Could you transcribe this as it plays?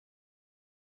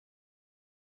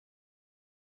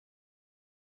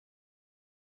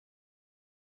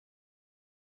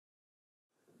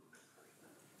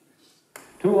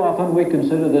Too often we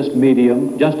consider this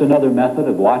medium just another method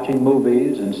of watching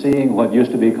movies and seeing what used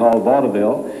to be called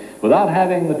vaudeville without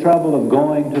having the trouble of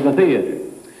going to the theater.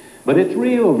 But its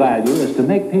real value is to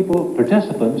make people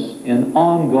participants in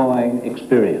ongoing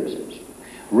experiences.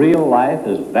 Real life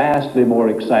is vastly more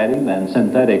exciting than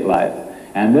synthetic life,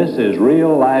 and this is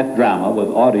real life drama with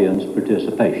audience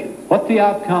participation. What the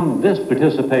outcome of this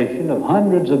participation of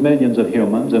hundreds of millions of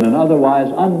humans in an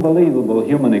otherwise unbelievable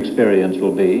human experience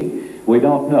will be, we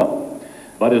don't know.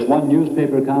 But as one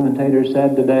newspaper commentator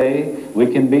said today,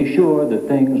 we can be sure that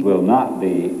things will not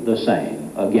be the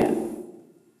same again.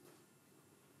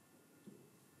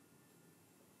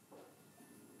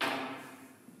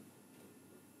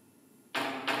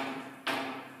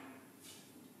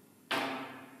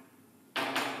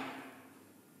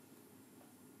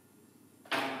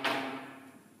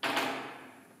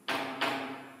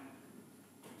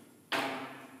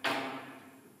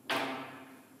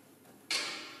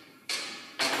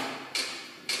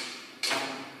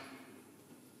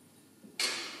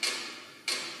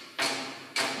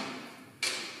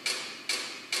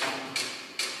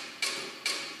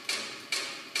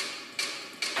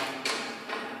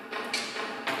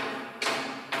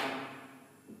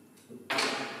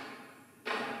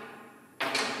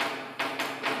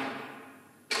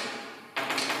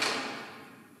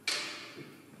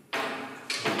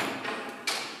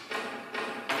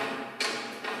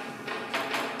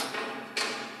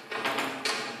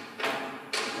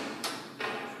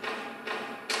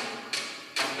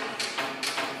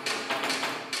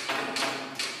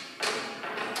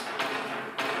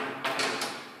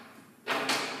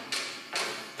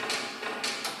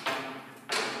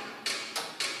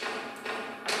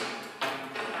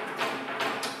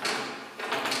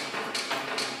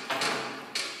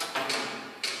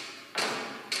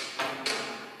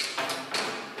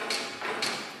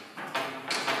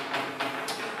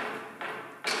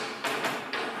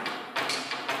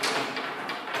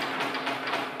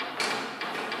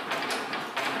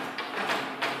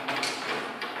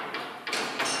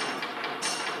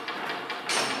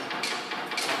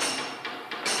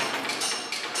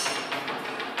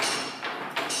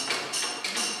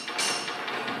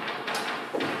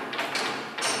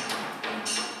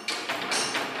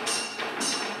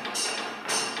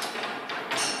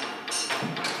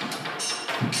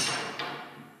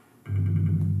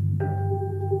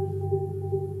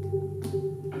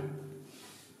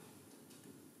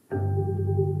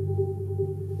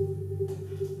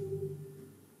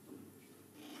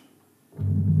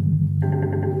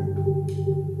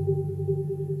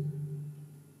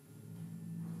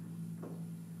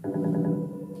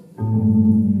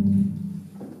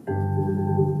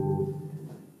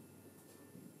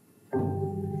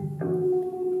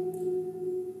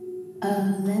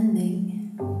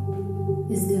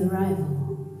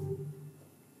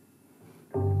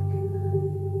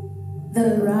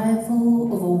 The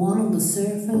arrival of a one on the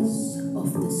surface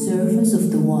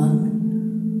of the one.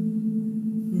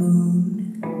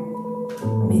 Moon.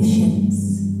 Missions.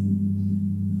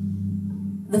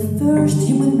 The first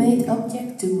human-made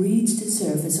object to reach the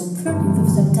surface on 30th of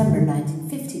September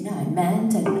 1959,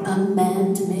 manned and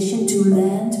unmanned mission to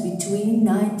land between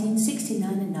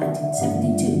 1969 and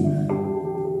 1972.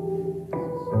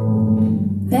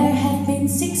 There have been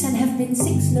six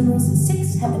numerous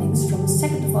six happenings from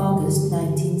 2nd of August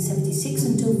 1976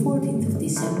 until 14th of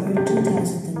December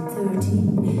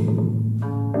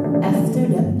 2013. After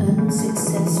the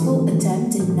unsuccessful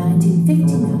attempt in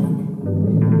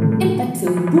 1959, impact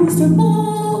failure booster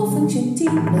malfunction T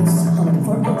plus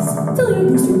 104S. Failure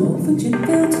booster malfunction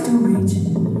failed to reach.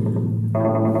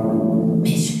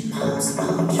 Mission mass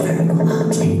launch, vertical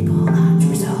launch, vehicle launch,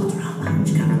 result round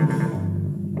launch,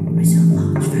 result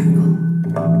launch, vertical.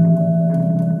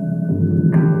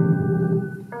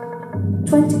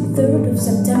 23rd of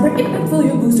September, impact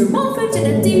failure booster malfunction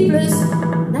at T plus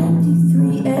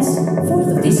 93S.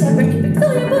 4th of December, impact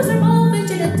failure booster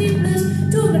malfunction at T plus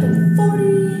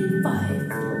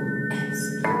 245S.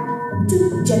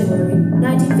 2 January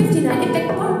 1959, impact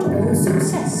particle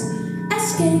success.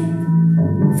 Escape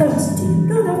velocity,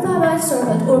 lunar flyby,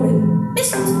 solar orbit,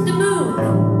 mission to the moon.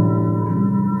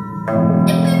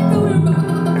 Impact failure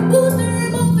booster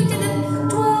malfunction at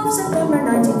 12 September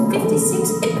 1956,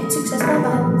 impact success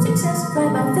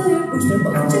flyby, failure booster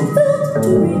malfunction failed to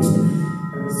reach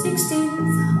 16th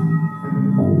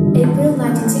April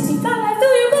 1965,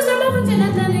 failure booster malfunction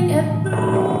at landing at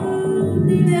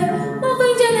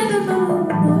malfunction at the moon.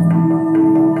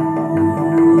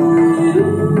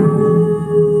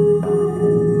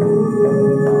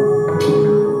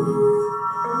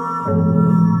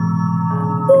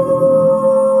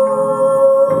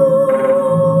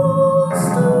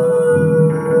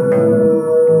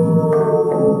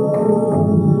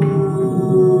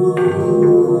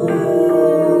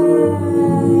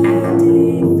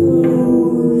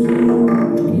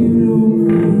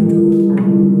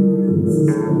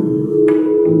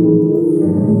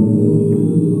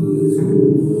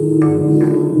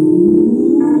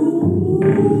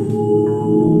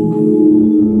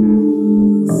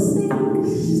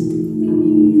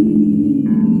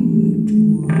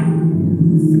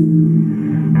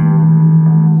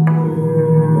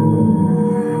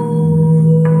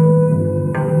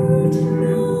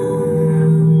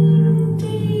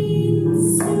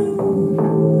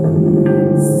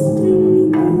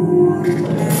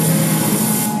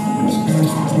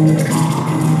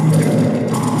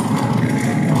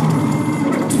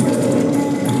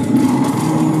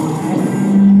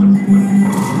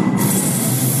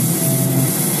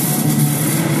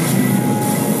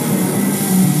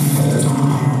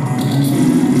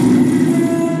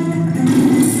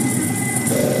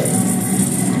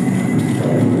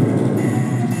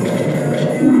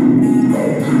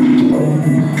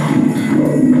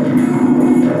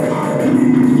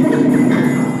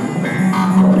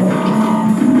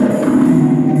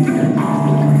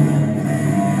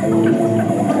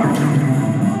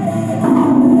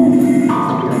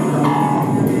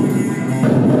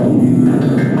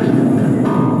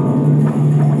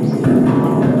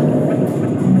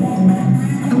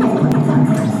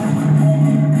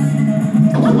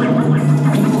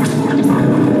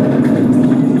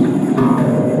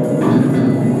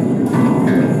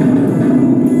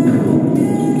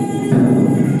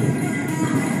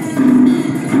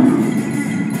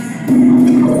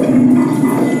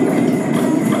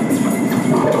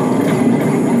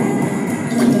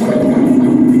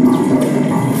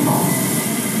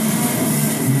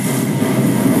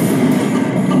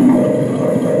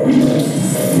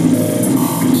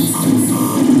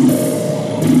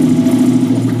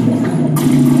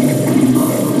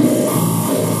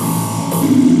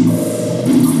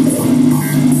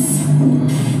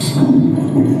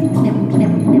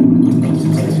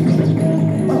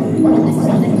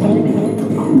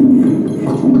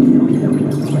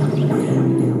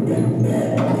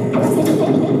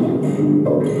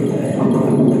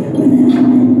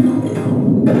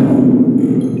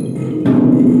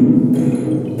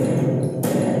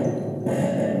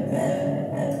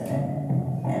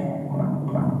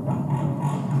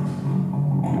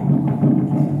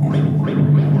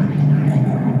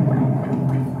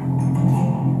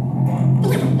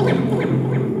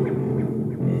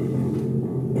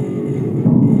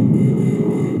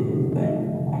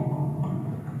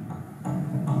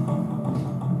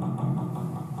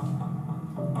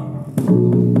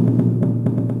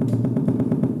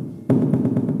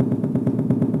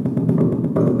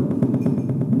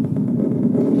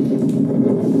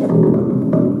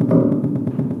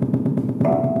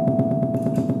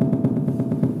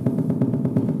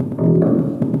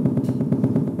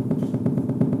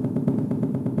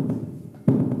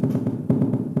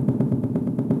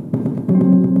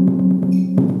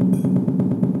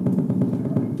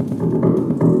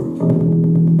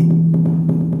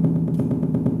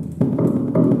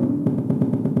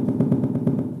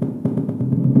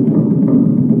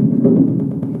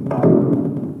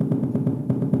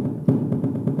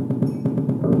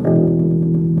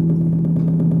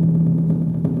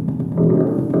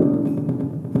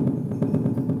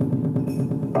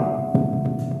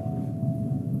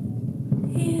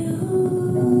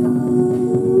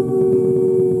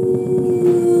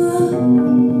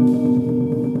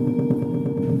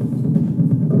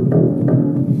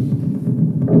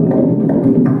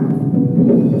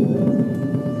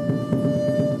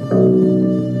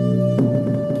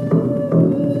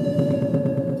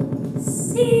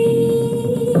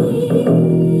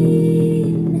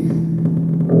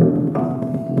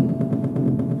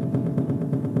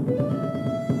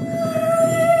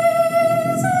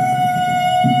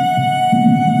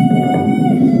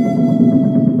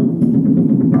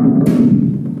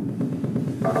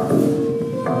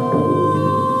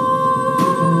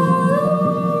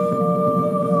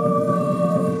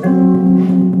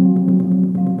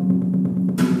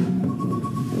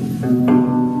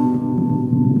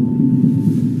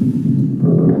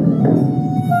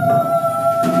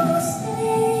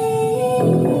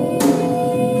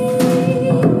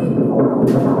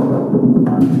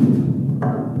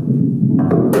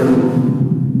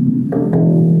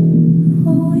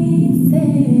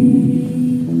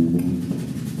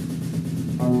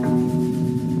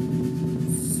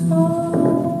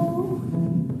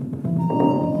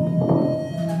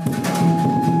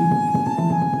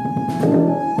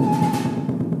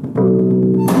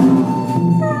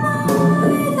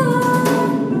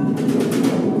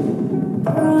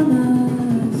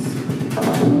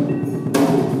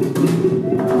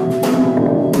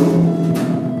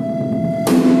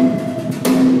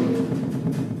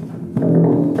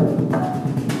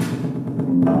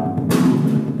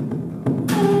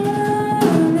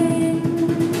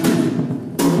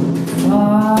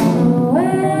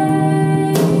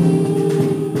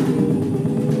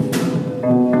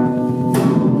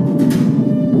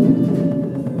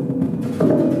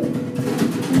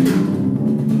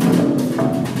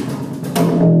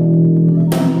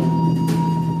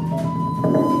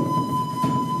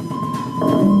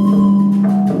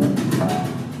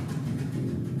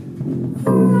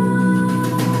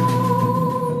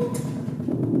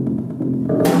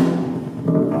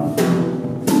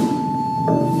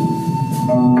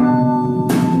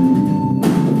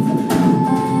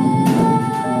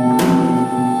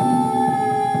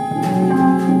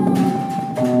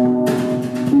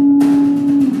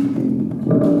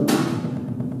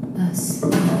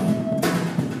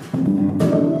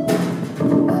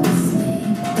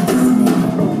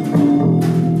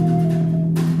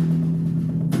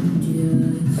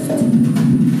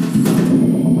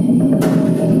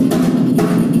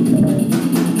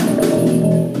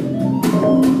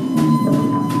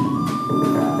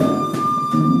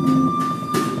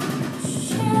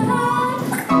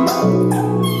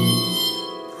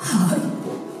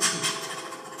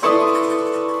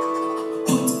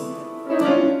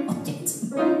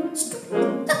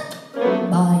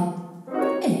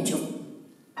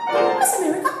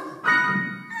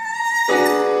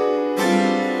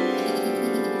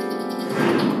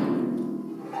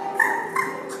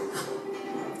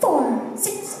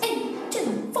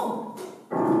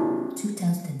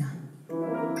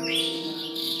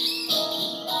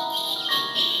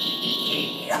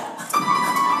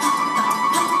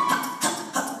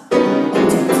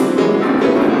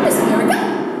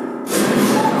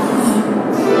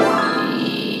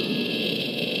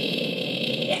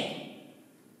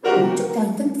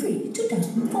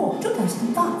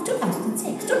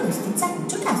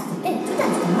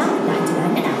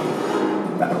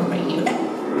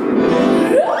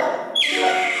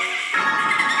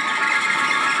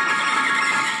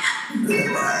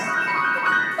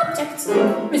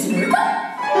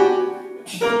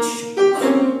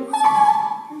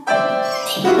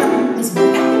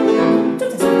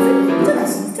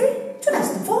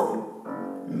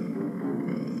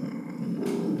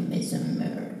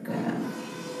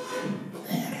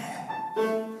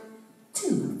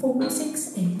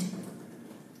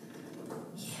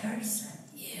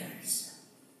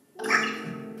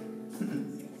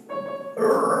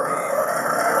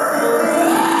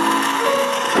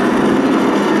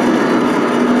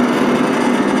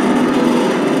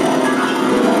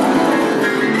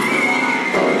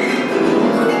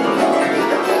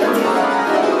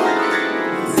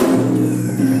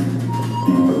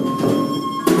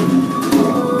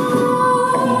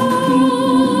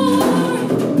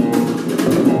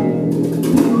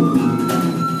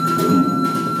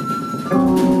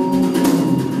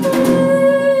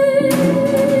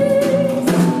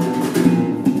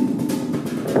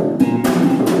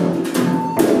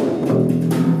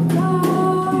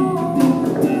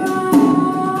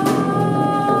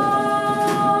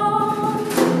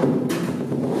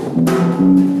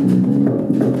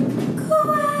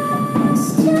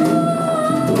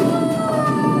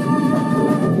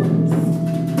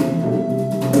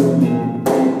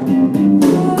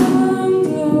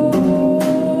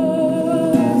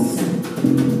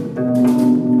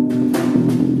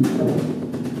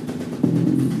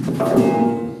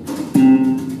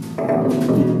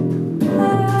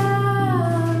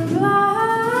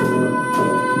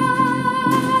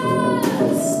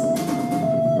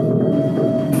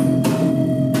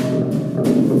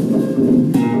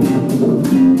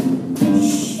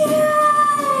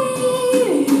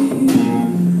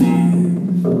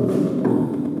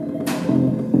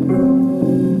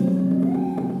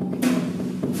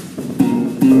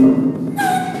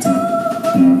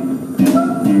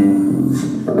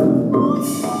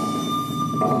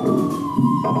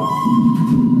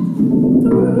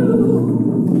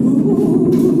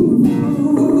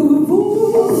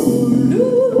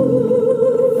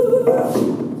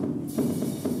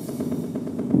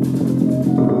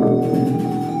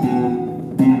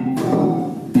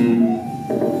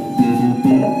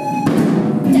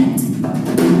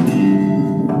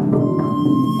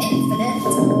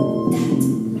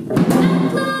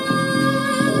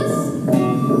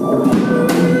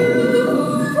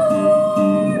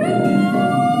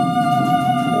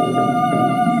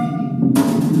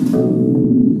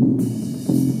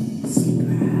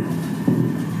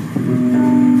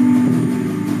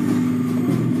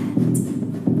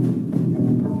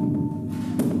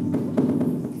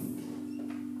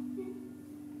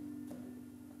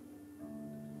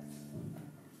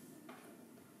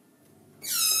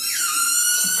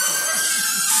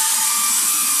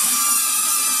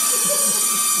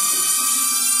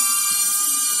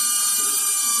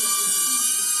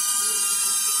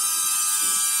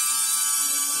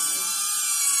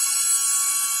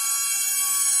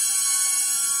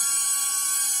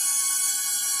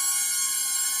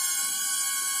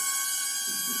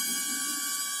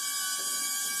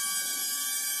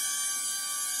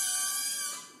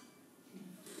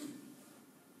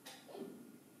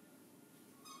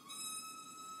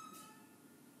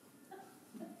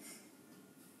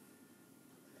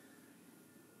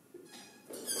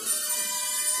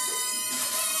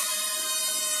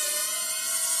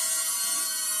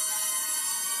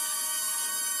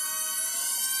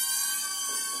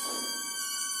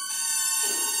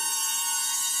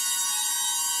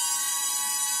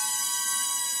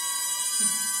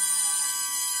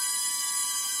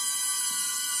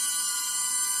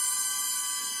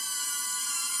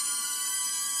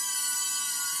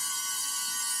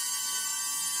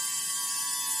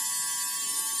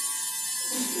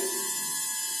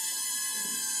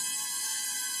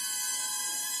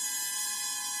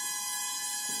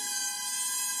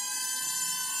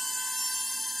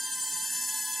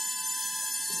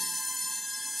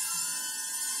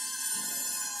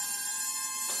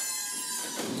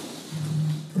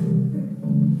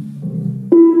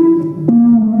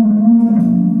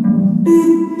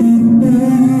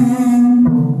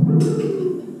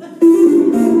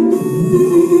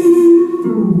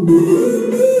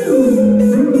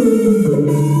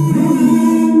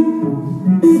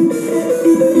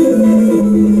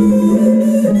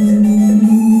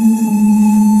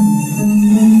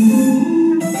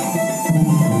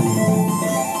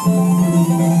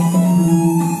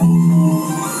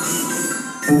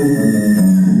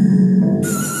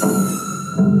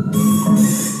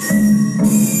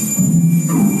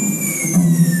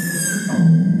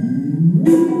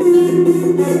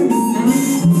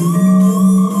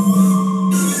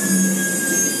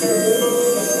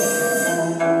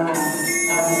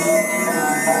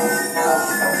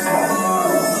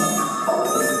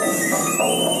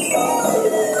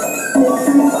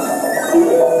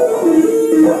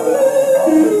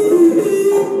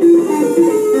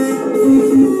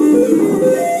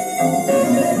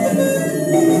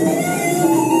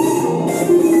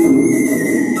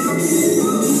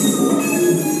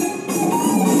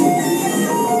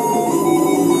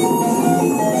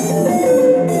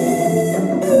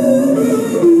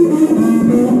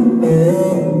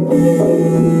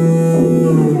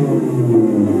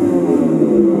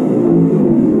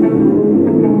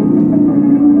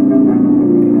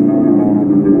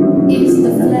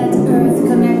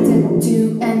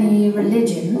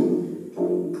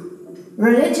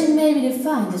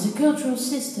 is a cultural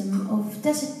system of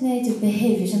designated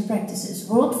behaviors and practices,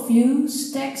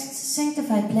 worldviews, texts,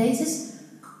 sanctified places.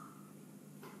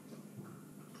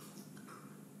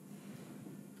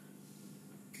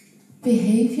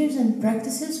 Behaviors and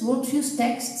practices, worldviews,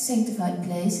 texts, sanctified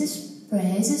places,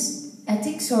 phrases,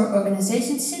 ethics or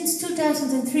organizations. Since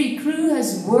 2003, Crew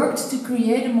has worked to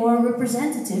create a more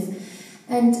representative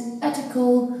and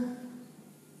ethical.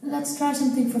 Let's try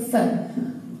something for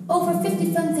fun. Over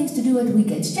 50 fun things to do at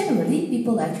weekends. Generally,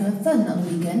 people like to have fun on the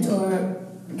weekend or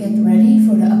get ready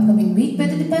for the upcoming week, but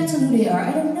it depends on who they are.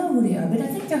 I don't know who they are, but I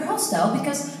think they're hostile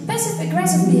because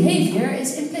passive-aggressive behavior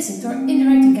is implicit or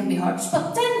indirect and can be hard to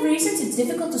spot. 10 reasons it's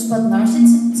difficult to spot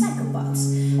narcissists and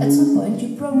psychopaths. At some point,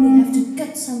 you probably have to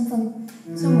cut someone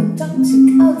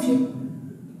toxic out of your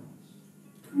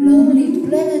lonely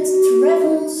planet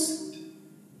travels.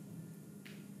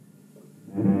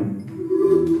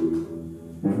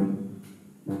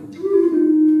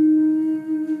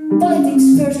 Politics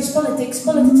versus politics.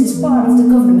 Politics is part of the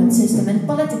government system, and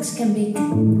politics can be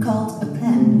called a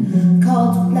plan.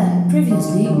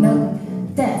 Previously, no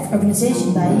death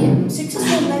organization by year.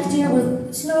 Successful next year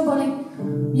with snowballing.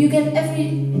 You get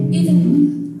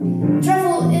even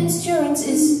travel insurance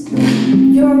is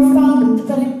your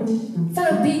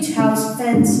fellow beach house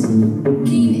fans.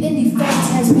 Keen indie fans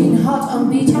has been hot on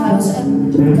beach house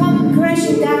and come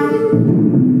crashing down.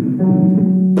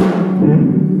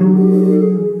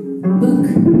 Book.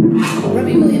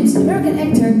 Robbie Williams, American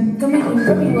actor, comedian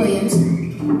Robbie Williams.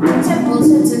 Example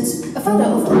sentence: a photo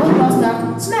of a long lost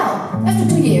dog. Smell. After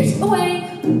 2 years.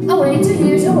 Away. 2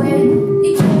 years away.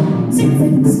 Equal.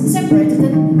 Separated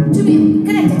them to be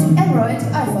connected to Android,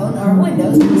 iPhone, or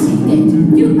Windows PC gate.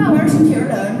 New power, secure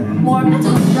learn. More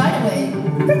metal right away.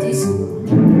 British.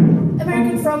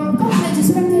 American from continent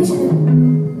expectation.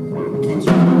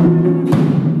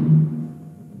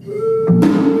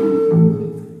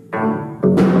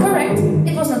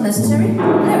 Necessary.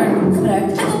 Learn. Gebruik.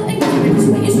 En op English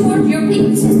when you support your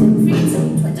English system. Free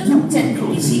 2010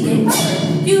 PC game power.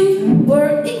 You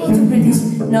were equal to British.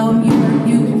 No,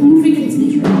 you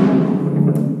frequently.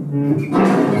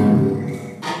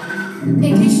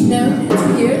 English known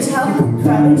 2 years. How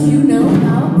crowded you know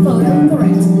now. Photo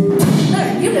correct.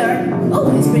 Learn. You learn.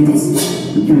 Always British.